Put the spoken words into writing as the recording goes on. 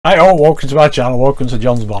Hi all, welcome to my channel, welcome to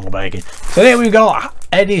John's Bottle Baking. Today we've got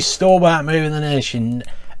Eddie Stobart Moving the Nation,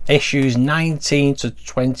 issues 19 to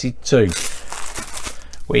 22.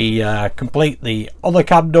 We complete the other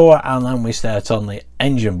cab door and then we start on the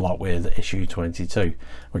engine block with issue 22.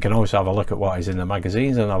 We can also have a look at what is in the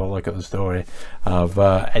magazines and have a look at the story of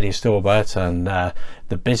Eddie Stobart and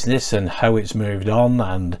the business and how it's moved on,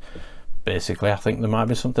 and basically I think there might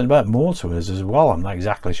be something about motors as well. I'm not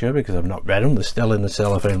exactly sure because I've not read them. They're still in the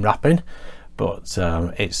cellophane wrapping, but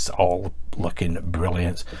it's all looking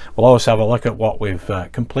brilliant. We'll also have a look at what we've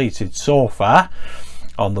completed so far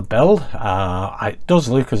on the build. It does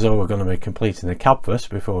look as though we're going to be completing the cab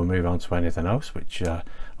first before we move on to anything else, which will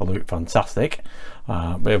look fantastic.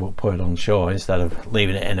 Be able to put it on shore instead of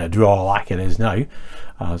leaving it in a drawer like it is now,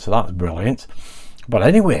 so that's brilliant. But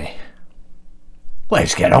anyway,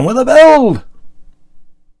 let's get on with the build.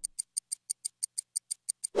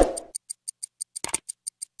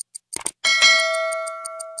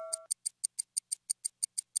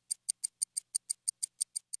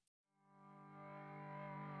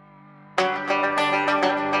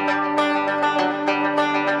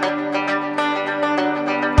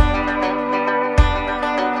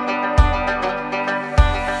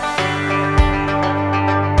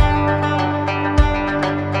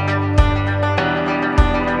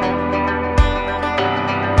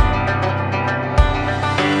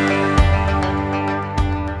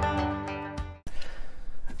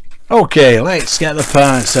 Okay, let's get the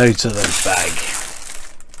parts out of this bag.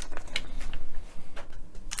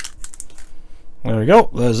 There we go,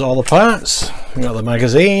 there's all the parts. We've got the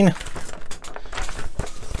magazine.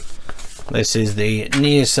 This is the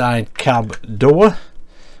Nearside cab door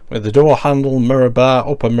with the door handle, mirror bar,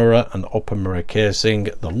 upper mirror and upper mirror casing,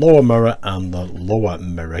 the lower mirror and the lower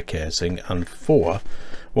mirror casing, and four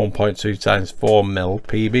 1.2 times 4mm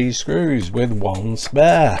PB screws with one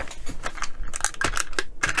spare.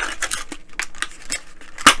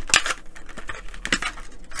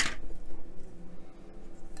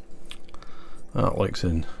 That looks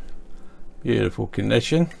in beautiful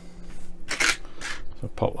condition, so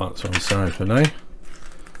pop that to one side for now.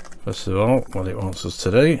 First of all, what it wants us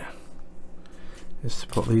to do is to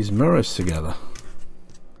put these mirrors together.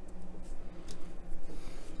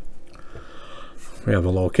 We have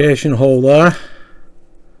a location hole there,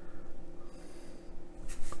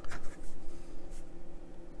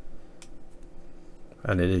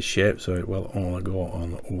 and it is shaped so it will only go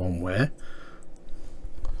on one way.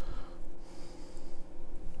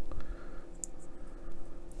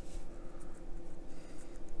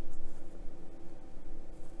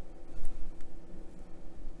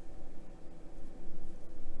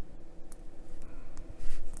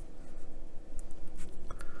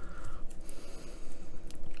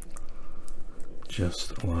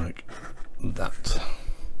 Just like that.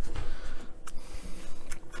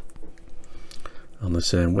 And the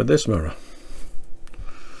same with this mirror.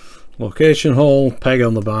 Location hole, peg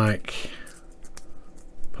on the back,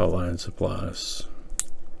 put that into place.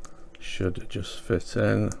 Should just fit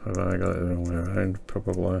in. Have I got it the wrong way around?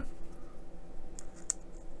 Probably.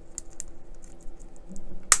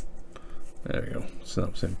 There we go,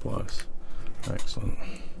 snaps in place. Excellent.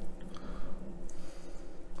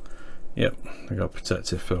 Yep, I got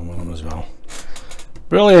protective film on them as well.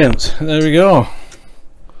 Brilliant, there we go.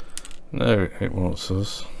 Now it wants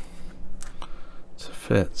us to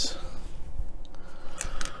fit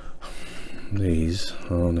these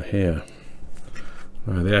on here.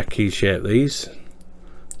 Now they are key shaped, these,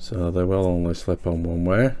 so they will only slip on one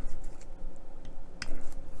way.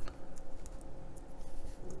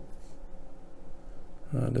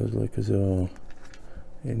 That does look as though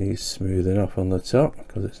it needs smoothing off on the top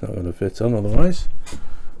because it's not going to fit on otherwise.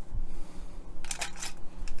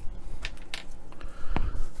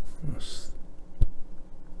 Let's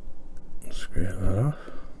scrape that off.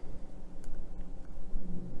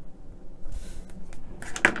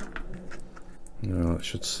 Now it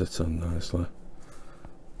should sit on nicely.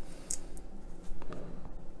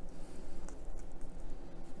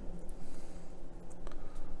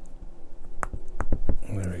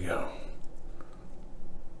 There we go.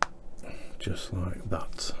 Just like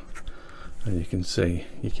that, and you can see,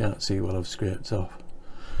 you can't see what I've scraped off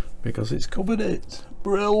because it's covered it.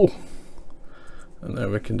 Brill. And now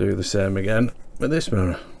we can do the same again with this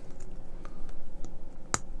mirror.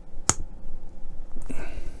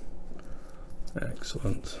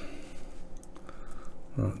 Excellent.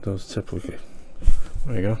 That does typically.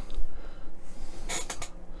 There you go.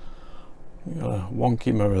 You got a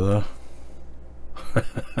wonky mirror there.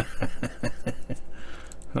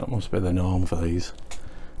 That must be the norm for these,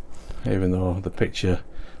 even though the picture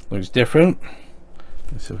looks different.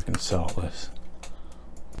 Let's see if we can sort this.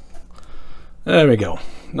 There we go.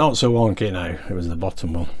 Not so wonky now. It was the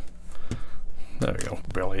bottom one. There we go.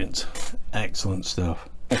 Brilliant. Excellent stuff.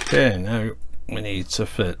 Okay, now we need to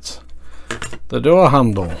fit the door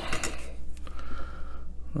handle.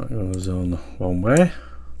 That goes on one way,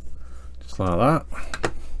 just like that.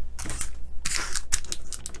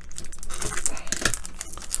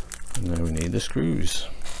 And now we need the screws.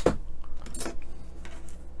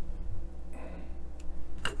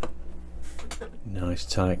 Nice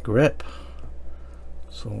tight grip.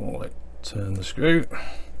 So we'll turn the screw,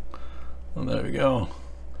 and there we go.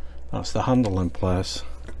 That's the handle in place.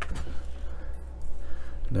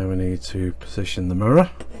 Now we need to position the mirror.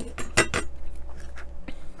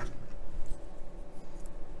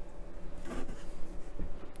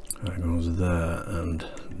 That goes there and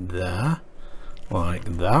there, like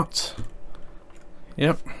that.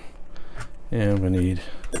 Yep. And we need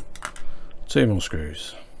 2 more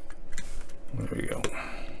screws. There we go.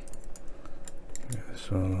 Get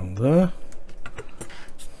this one on there.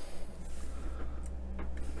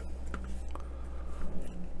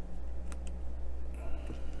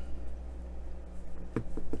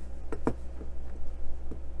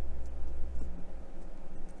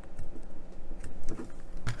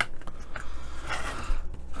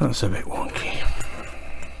 That's a bit wonky.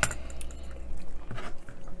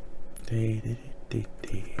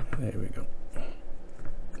 There we go.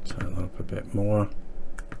 Tighten up a bit more.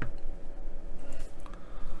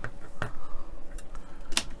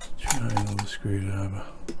 Triangle the screwdriver.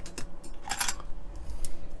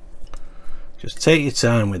 Just take your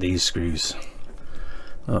time with these screws.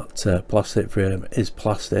 That plastic frame is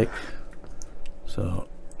plastic, so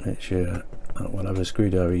make sure that whatever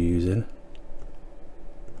screwdriver you're using,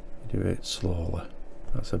 do it slowly.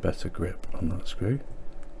 That's a better grip on that screw.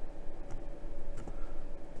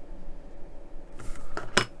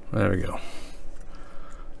 There we go.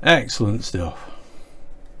 Excellent stuff.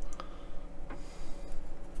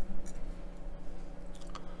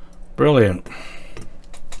 Brilliant.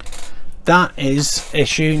 That is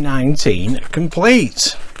issue 19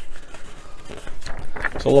 complete.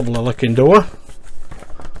 It's a lovely looking door.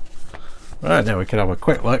 Right, now we can have a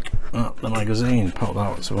quick look at the magazine. Put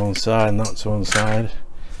that to one side and that to one side.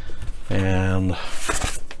 And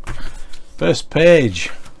first page,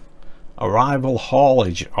 arrival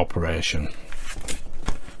haulage operation.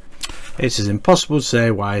 It is impossible to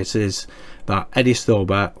say why it is that Eddie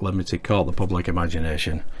Stobart Limited caught the public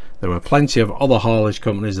imagination. There were plenty of other haulage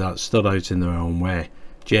companies that stood out in their own way.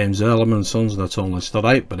 James Earlham & Sons not only stood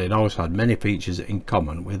out, but it also had many features in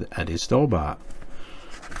common with Eddie Stobart.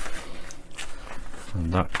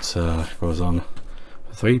 And that goes on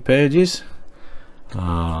for 3 pages.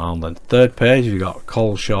 On the 3rd page we've got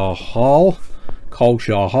Coleshaw Hall.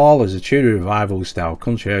 Coleshaw Hall is a Tudor revival style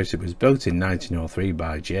country house. It was built in 1903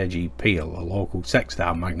 by J.G. Peel, a local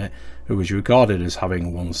textile magnate who was recorded as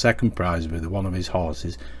having won 2nd prize with one of his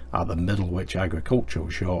horses at the Middlewich Agricultural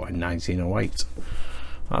Show in 1908.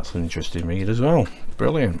 That's an interesting read as well.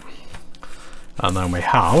 Brilliant. And then we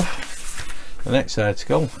have the next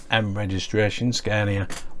article, M registration, Scania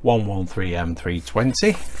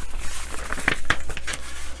 113M320.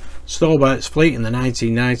 Stobart's fleet in the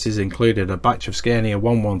 1990s included a batch of Scania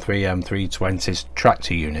 113M320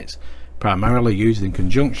 tractor units, primarily used in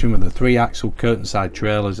conjunction with the 3-axle curtain-side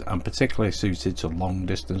trailers and particularly suited to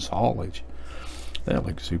long-distance haulage. They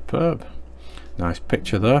look superb. Nice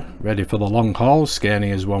picture there. Ready for the long haul,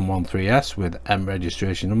 Scania's 113S with M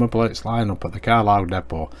registration number plates line up at the Carlisle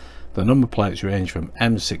depot. The number plates range from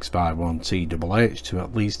M651THH to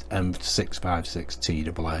at least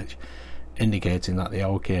M656THH, indicating that they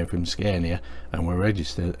all came from Scania and were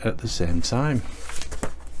registered at the same time.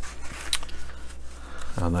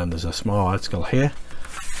 And then there's a small article here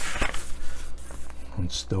on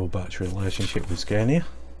Stobart's relationship with Scania.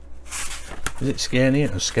 Is it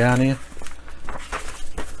Scania or Scania?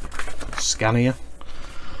 Scania.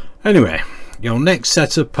 Anyway, your next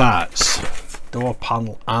set of parts, door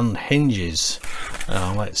panel and hinges.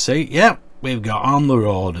 Let's see. Yep, we've got on the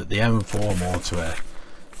road at the M4 motorway.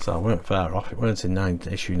 So I weren't far off. It weren't in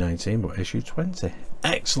issue 19 but issue 20.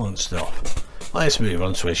 Excellent stuff. Let's move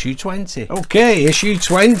on to issue 20. Okay, issue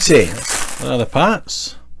 20. What are the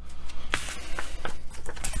parts?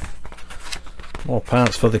 More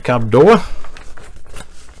parts for the cab door.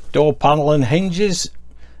 Door panel and hinges.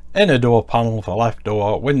 Inner door panel for left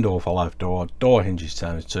door, window for left door, door hinges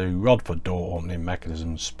 ×2, rod for door opening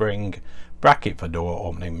mechanism, spring, bracket for door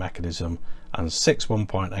opening mechanism, and 6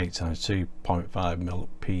 1.8 × 2.5mm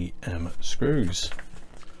PM screws.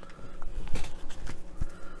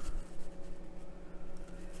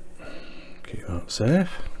 keep that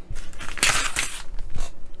safe.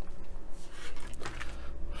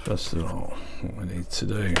 First of all, what we need to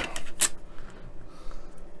do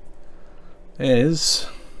is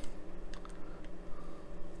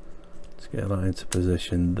to get that into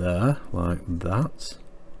position there, like that.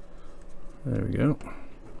 There we go.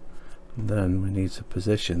 And then we need to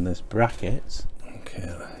position this bracket.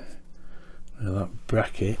 Okay, now that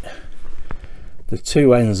bracket, the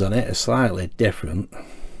two ends on it are slightly different.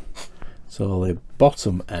 So the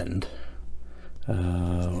bottom end,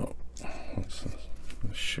 let's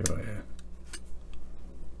show you.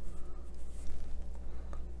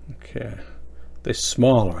 Okay, this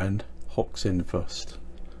smaller end hooks in first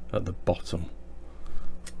at the bottom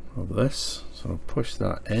of this, so I'll push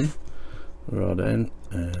that in, rod in,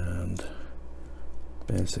 and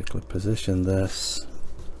basically position this.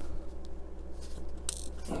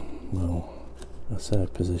 Well, I say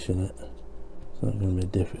position it, it's not going to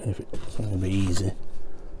be different, if it's not going to be easy.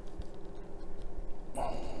 I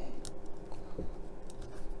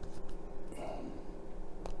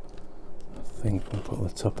think we'll put the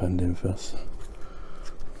top end in first.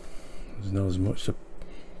 There's not as much to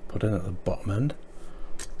put in at the bottom end.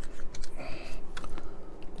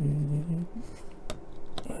 There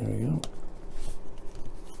we go.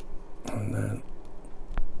 And then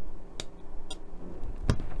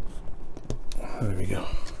there we go.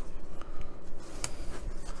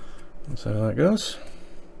 That's how that goes.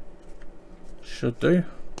 Should do.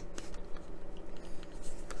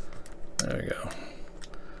 There we go.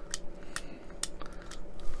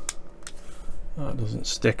 That doesn't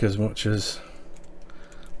stick as much as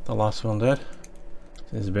the last one did.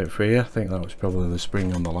 It's a bit freer. I think that was probably the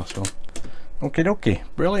spring on the last one. Okie dokie,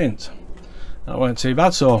 brilliant. That weren't too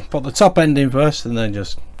bad. So put the top end in first and then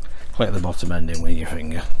just click the bottom end in with your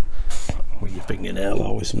finger, with your fingernail,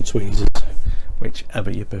 or with some tweezers, whichever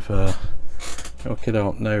you prefer. Okay,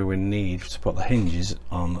 now we need to put the hinges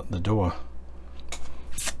on the door.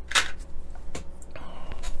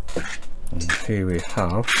 And here we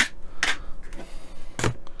have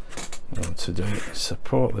what to do is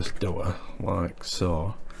support this door like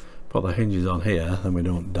so, put the hinges on here, then we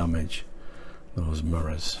don't damage those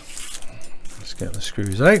mirrors. Let's get the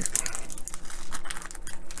screws out.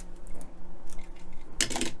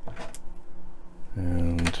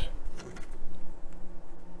 And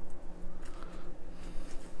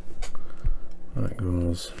that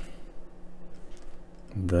goes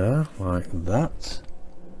there like that,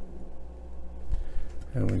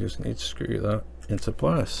 and we just need to screw that into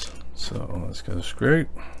place. So let's get a screw.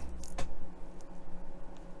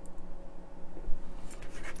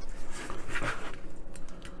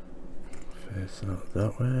 Face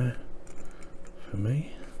that way for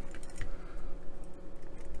me.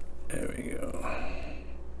 There we go.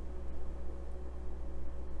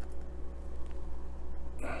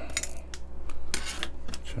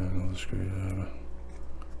 Try another screwdriver.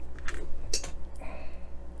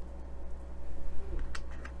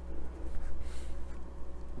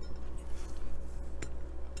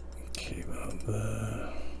 Keep that there.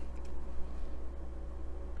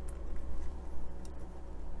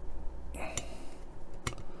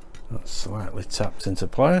 That's slightly tapped into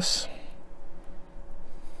place.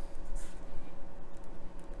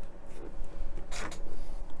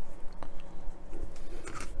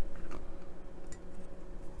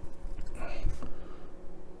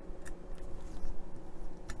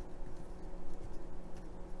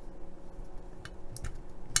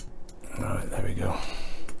 Right, there we go.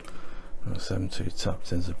 That's them two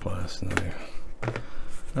tapped into place now.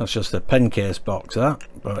 That's just a pen case box, that,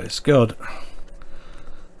 but it's good,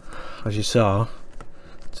 as you saw,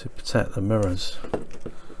 to protect the mirrors.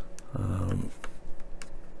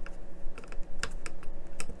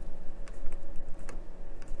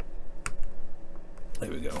 There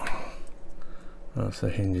we go. That's the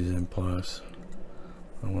hinges in place.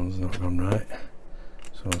 That one's not gone right,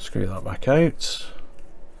 so I'll screw that back out.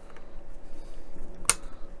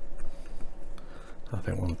 I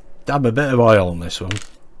think we'll dab a bit of oil on this one.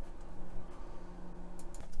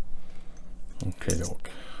 Okay, look.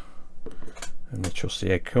 And my trusty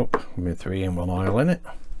egg cup with 3-in-1 oil in it.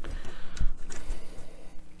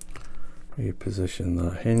 Reposition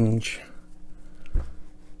that hinge.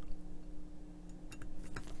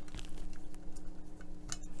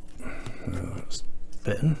 Now that's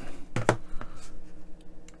bitten.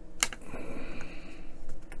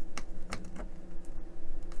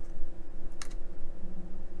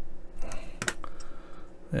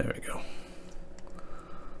 There we go.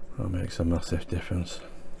 That makes a massive difference.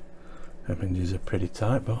 The hinges are pretty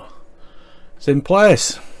tight, but it's in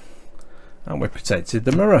place, and we protected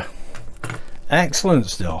the mirror. Excellent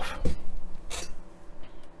stuff.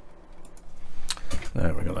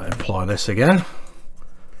 Now we're going to apply this again.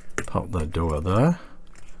 Pop the door there.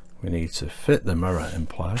 We need to fit the mirror in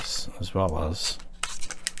place, as well as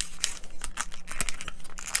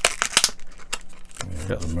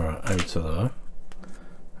get the mirror out of there,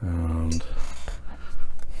 and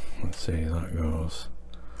let's see, that goes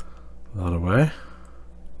that away.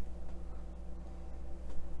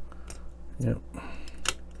 Yep,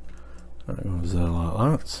 that goes there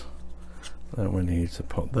like that. Then we need to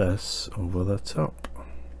put this over the top.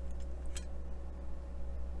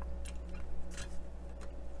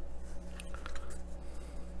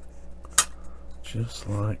 Just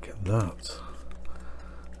like that.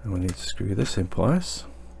 And we need to screw this in place.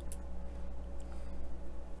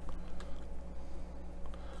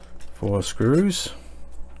 4 screws.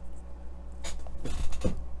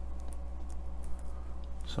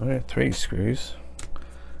 Sorry, 3 screws.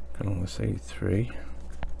 Can only see 3.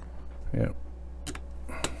 Yep.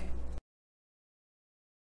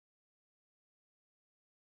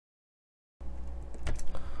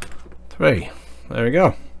 3. There we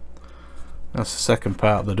go. That's the second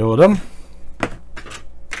part of the door done.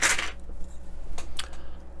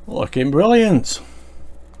 Looking brilliant.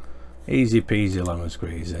 Easy peasy lemon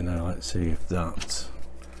squeezy. Now let's see if that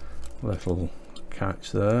little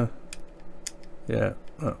catch there. Yeah.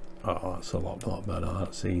 Oh, that's a lot better.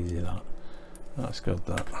 That's easy. That's good.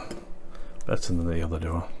 That better than the other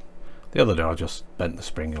door. The other door just bent the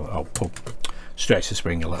spring a little. Oh, stretch the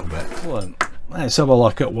spring a little bit. Well, let's have a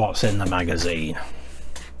look at what's in the magazine.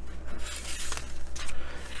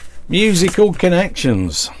 Musical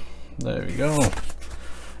connections. There we go.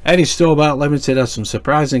 Eddie Stobart Limited has some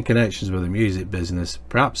surprising connections with the music business.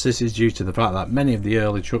 Perhaps this is due to the fact that many of the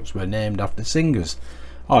early trucks were named after singers.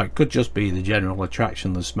 Or it could just be the general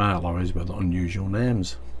attraction of smart lorries with unusual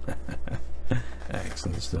names.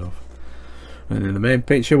 Excellent stuff. And in the main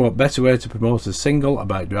picture, what better way to promote a single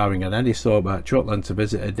about driving an Eddie Stobart truck than to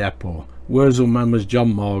visit a depot? Wurzel members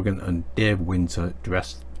John Morgan and Dave Winter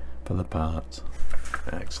dressed for the part.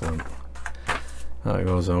 Excellent. That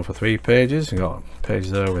goes on for 3 pages. We've got a page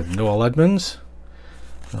there with Noel Edmonds,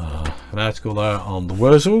 an article there on the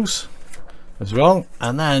Wurzels as well,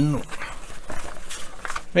 and then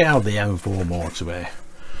we have the M4 motorway.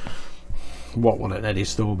 What would an Eddie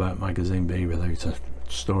Stobart magazine be without a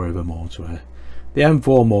story of a motorway? The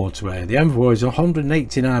M4 motorway. The M4 is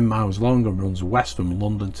 189 miles long and runs west from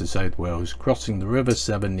London to South Wales, crossing the River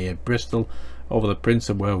Severn near Bristol over the Prince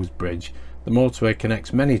of Wales Bridge. The motorway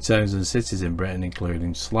connects many towns and cities in Britain,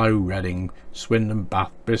 including Slough, Reading, Swindon, Bath,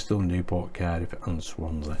 Bristol, Newport, Cardiff and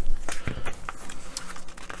Swansea.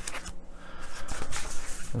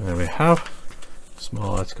 There we have a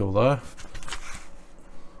small article there,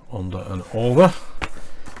 under and over.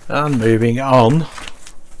 And moving on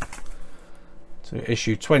to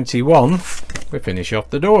issue 21, we finish off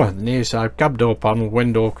the door. The Nearside cab door panel,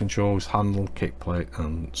 window controls, handle, kick plate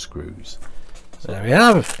and screws. So there we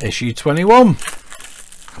have issue 21.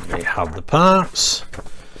 We have the parts.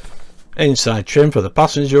 Inside trim for the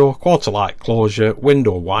passenger, quarter light closure,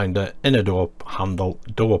 window winder, inner door handle,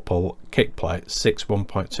 door pull, kick plate, 6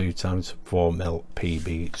 1.2 times 4mm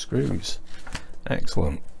PB screws.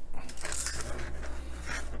 Excellent.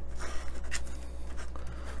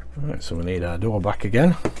 Right, so we need our door back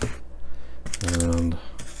again. And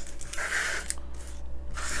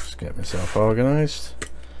just get myself organised.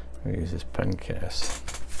 Use this pen case.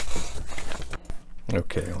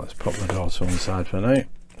 Okay, let's pop the door to one side for now.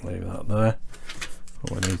 Leave that there.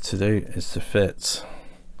 What we need to do is to fit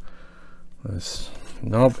this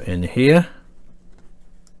knob in here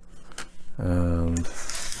and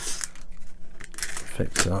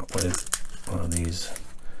fix that with one of these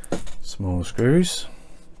small screws.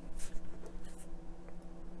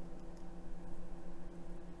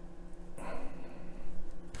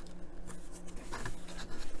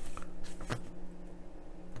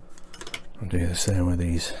 I'll do the same with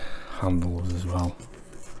these handles as well.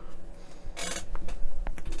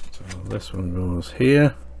 So this one goes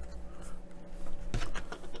here.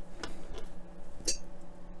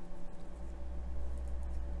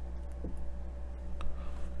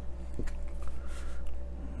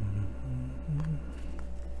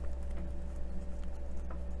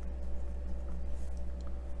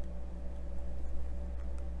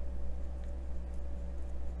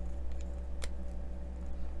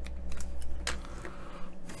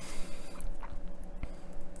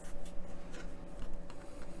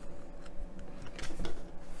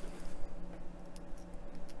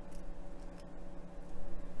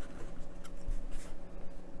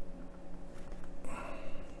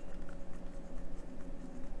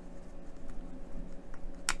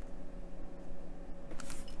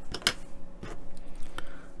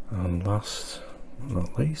 And last but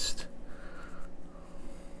not least,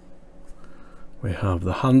 we have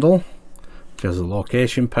the handle, which has a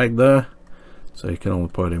location peg there, so you can only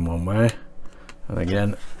put it in one way, and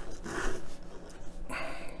again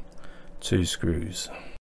 2 screws.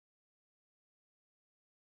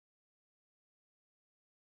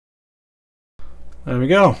 There we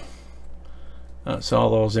go, that's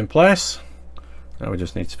all those in place. Now we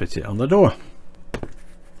just need to fit it on the door.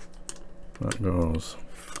 That goes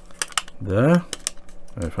there.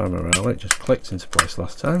 If I remember right, it just clicks into place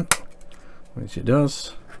last time, which it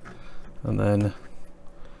does. And then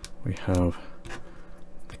we have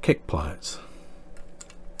the kick plates,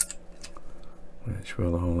 which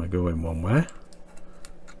will only go in one way,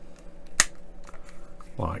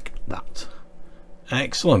 like that.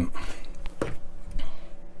 Excellent.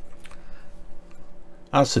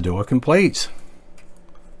 That's the door complete.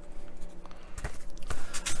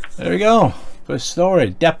 There we go. First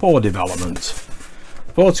story, depot development.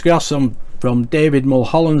 Photographs from David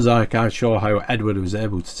Mulholland's archive show how Edward was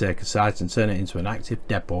able to take a site and turn it into an active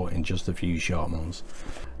depot in just a few short months.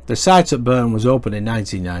 The site at Burton was opened in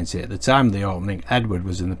 1990. At the time of the opening, Edward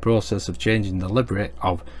was in the process of changing the livery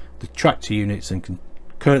of the tractor units and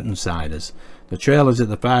curtain siders. The trailers at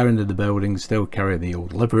the far end of the building still carry the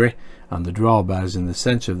old livery, and the drawbars in the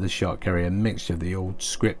centre of the shop carry a mixture of the old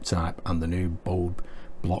script type and the new bold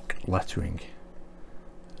block lettering.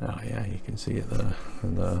 Oh yeah, you can see it there,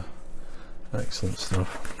 and excellent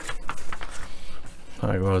stuff.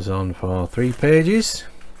 That goes on for 3 pages,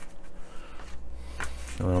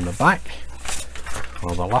 and on the back,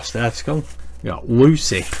 or the last article, you got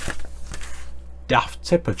Lucy, daft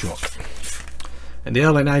tipper truck. In the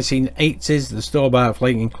early 1980s, the Stobart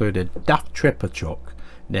fleet included a daft tipper truck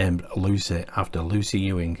named Lucy after Lucy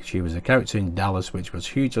Ewing. She was a character in Dallas, which was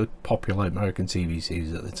hugely popular American TV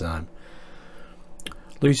series at the time.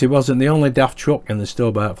 Lucy wasn't the only daft truck in the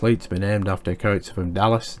Stobart fleet to be named after a character from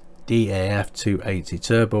Dallas. DAF 280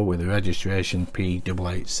 Turbo with the registration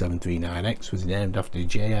P88739X was named after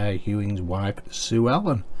J.R. Ewing's wife Sue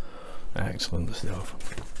Ellen. Excellent stuff.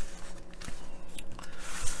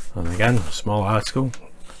 And again, a small article,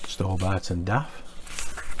 Stobart and DAF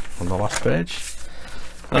on the last page.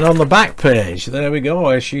 And on the back page, there we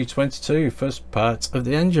go, issue 22, first part of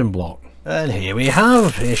the engine block. And here we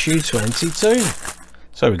have issue 22.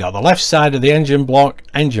 So we've got the left side of the engine block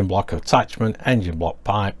attachment, engine block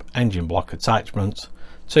pipe, engine block attachment,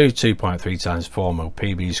 2 2.3 times 4mm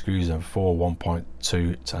PB screws and 4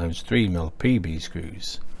 1.2 times 3mm PB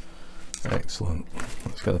screws. Excellent.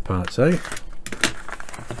 Let's get the parts out.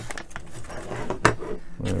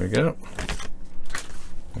 There we go.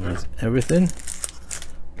 That's everything.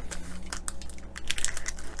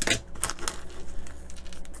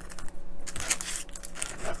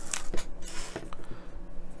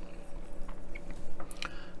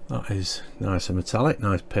 That is nice and metallic,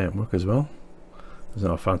 nice paintwork as well. There's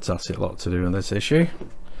not a fantastic lot to do in this issue,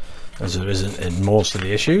 as there isn't in most of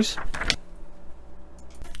the issues.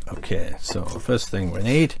 Okay, so the first thing we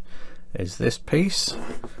need is this piece,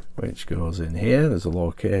 which goes in here. There's a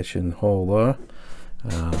location hole there,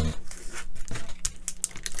 a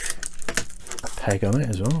peg on it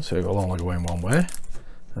as well, so it will only go in one way.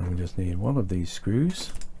 And we just need one of these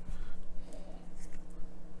screws.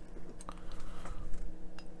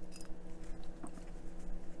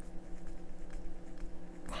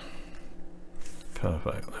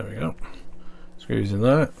 Perfect, there we go. Screws in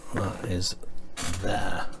there, that is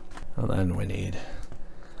there. And then we need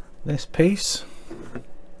this piece.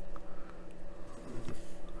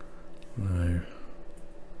 Now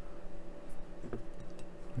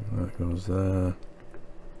that goes there,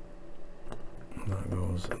 that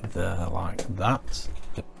goes there like that.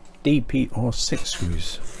 The DP06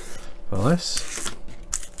 screws for this.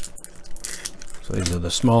 So these are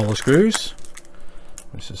the smaller screws.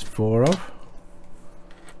 This is 4 of.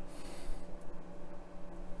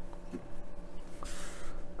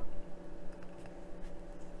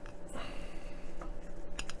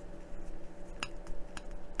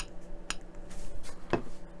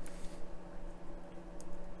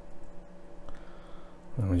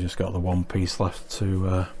 And we just got the one piece left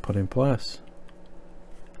to put in place.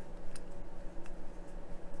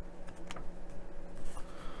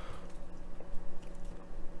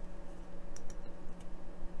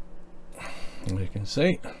 And you can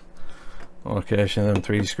see location of them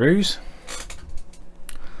 3 screws,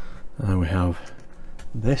 and we have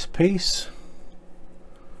this piece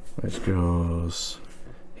which goes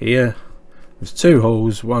here. There's 2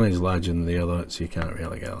 holes, one is larger than the other, so you can't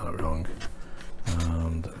really get that wrong.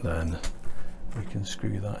 And then we can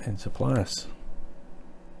screw that into place.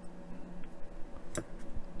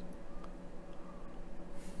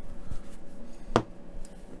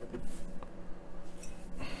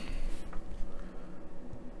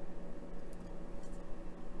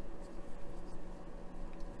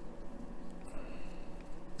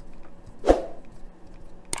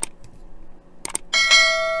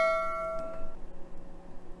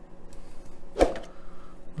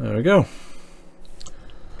 we go.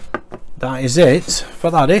 That is it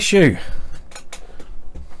for that issue.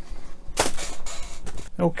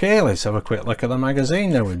 Okay, let's have a quick look at the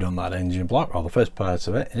magazine now we've done that engine block. Well, the first part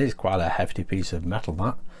of it. It is quite a hefty piece of metal,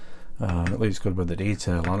 that. It looks good with the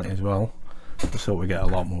detail on it as well. So we get a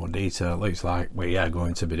lot more detail. It looks like we are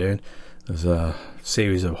going to be doing. There's a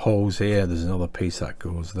series of holes here. There's another piece that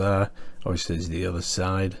goes there. Obviously there's the other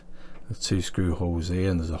side. There's 2 screw holes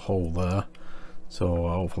here and there's a hole there. So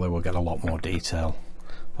hopefully we'll get a lot more detail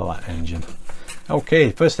for that engine.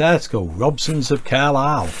 Okay, first article, Robsons of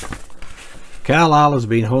Carlisle. Carlisle has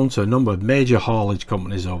been home to a number of major haulage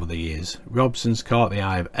companies over the years. Robsons caught the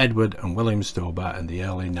eye of Edward and William Stobart in the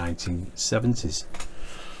early 1970s.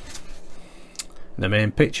 In the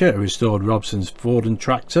main picture, a restored Robsons Ford and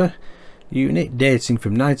tractor unit dating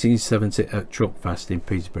from 1970 at Truckfest in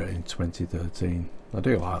Peterborough in 2013. I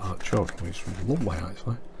do like that truck, it's lovely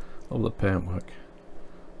actually. Love the paintwork.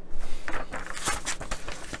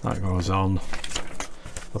 That goes on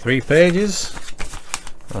for 3 pages.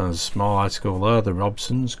 There's a small article there, the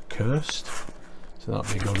Robsons Cursed. So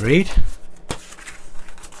that'll be a good read.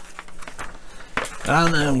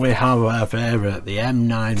 And then we have our favourite, the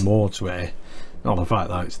M9 motorway. Not the fact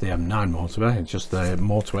that it's the M9 motorway, it's just the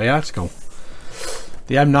motorway article.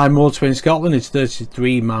 The M9 motorway in Scotland is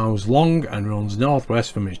 33 miles long and runs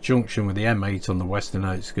northwest from its junction with the M8 on the western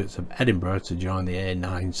outskirts of Edinburgh to join the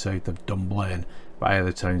A9 south of Dunblane via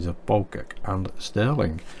the towns of Falkirk and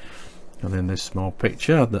Stirling. And in this small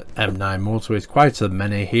picture, the M9 motorway is quite a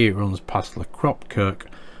many. Here it runs past Cropkirk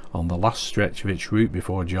on the last stretch of its route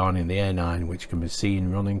before joining the A9, which can be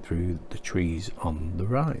seen running through the trees on the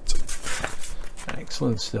right.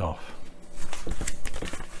 Excellent stuff.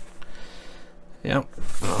 Yep.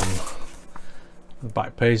 The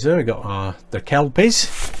back page there, we've got the Kelpies.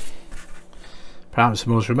 Perhaps the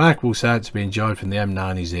most remarkable sight to be enjoyed from the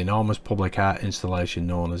M9 is the enormous public art installation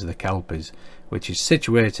known as the Kelpies, which is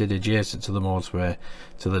situated adjacent to the motorway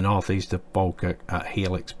to the northeast of Falkirk at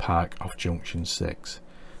Helix Park off Junction 6.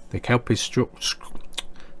 The Kelpies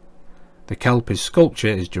sculpture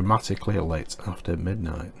is dramatically lit after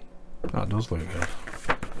midnight. That does look good.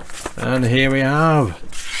 And here we have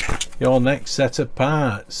your next set of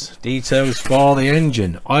parts. Details for the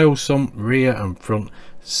engine: oil sump, rear and front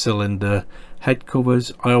cylinder, head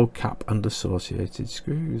covers, oil cap and associated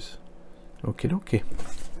screws. Okie dokie.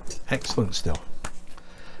 Excellent stuff.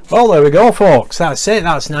 Well, there we go folks, that's it.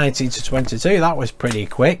 That's 19 to 22. That was pretty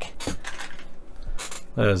quick.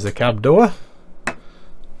 There's the cab door,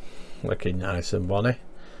 looking nice and bonny,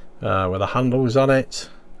 with the handles on it.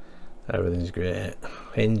 Everything's great.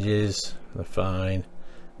 Hinges are fine,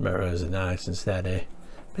 mirrors are nice and steady.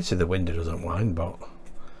 Bit of the window doesn't wind, but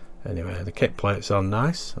anyway, the kick plates are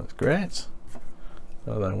nice, that's great.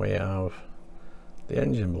 So then we have the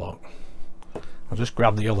engine block. I'll just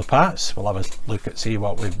grab the other parts. We'll have a look at see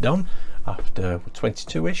what we've done after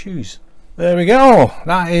 22 issues. There we go.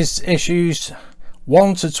 That is issues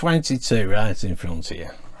 1 to 22 right in front of you.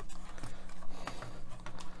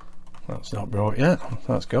 That's not broke yet.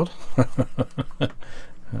 That's good. I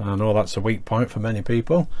know that's a weak point for many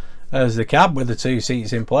people. There's the cab with the 2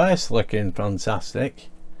 seats in place, looking fantastic.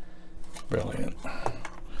 Brilliant.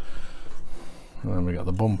 And then we got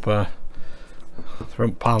the bumper,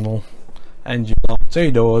 front panel, engine block,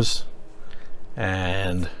 2 doors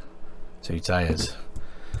and 2 tyres.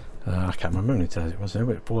 I can't remember how many tyres it was now,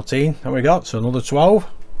 but 14 that we got, so another 12.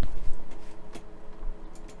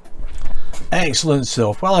 Excellent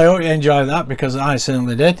stuff. Well, I hope you enjoyed that, because I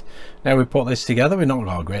certainly did. Now we put this together, we've not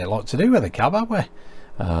got a great lot to do with the cab, have we?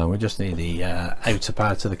 We just need the outer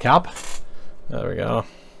part of the cab. There we go.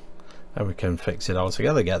 And we can fix it all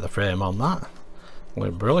together, get the frame on that.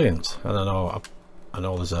 Look brilliant. And I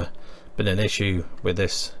know there's been an issue with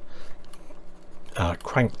this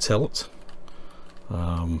crank tilt.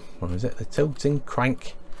 What is it? The tilting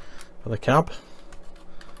crank for the cab.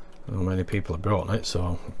 I know many people have brought it, so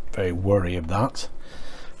I'm very worried of that.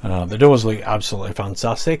 The doors look absolutely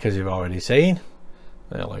fantastic, as you've already seen.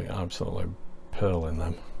 They look absolutely pearl in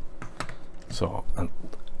them. So, and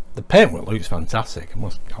the paintwork looks fantastic.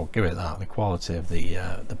 I'll give it that. The quality of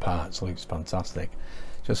the parts looks fantastic.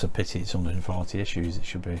 Just a pity it's 140 issues. It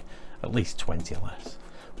should be at least 20 less.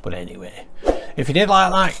 But anyway, if you did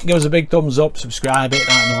like that, give us a big thumbs up, subscribe, hit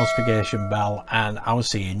that notification bell, and I'll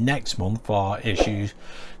see you next month for issues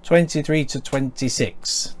 23 to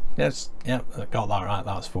 26. Yes, yeah, I got that right.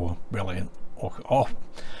 That's 4. Brilliant.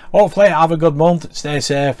 Hopefully have a good month, stay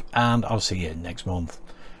safe, and I'll see you next month.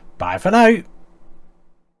 Bye for now.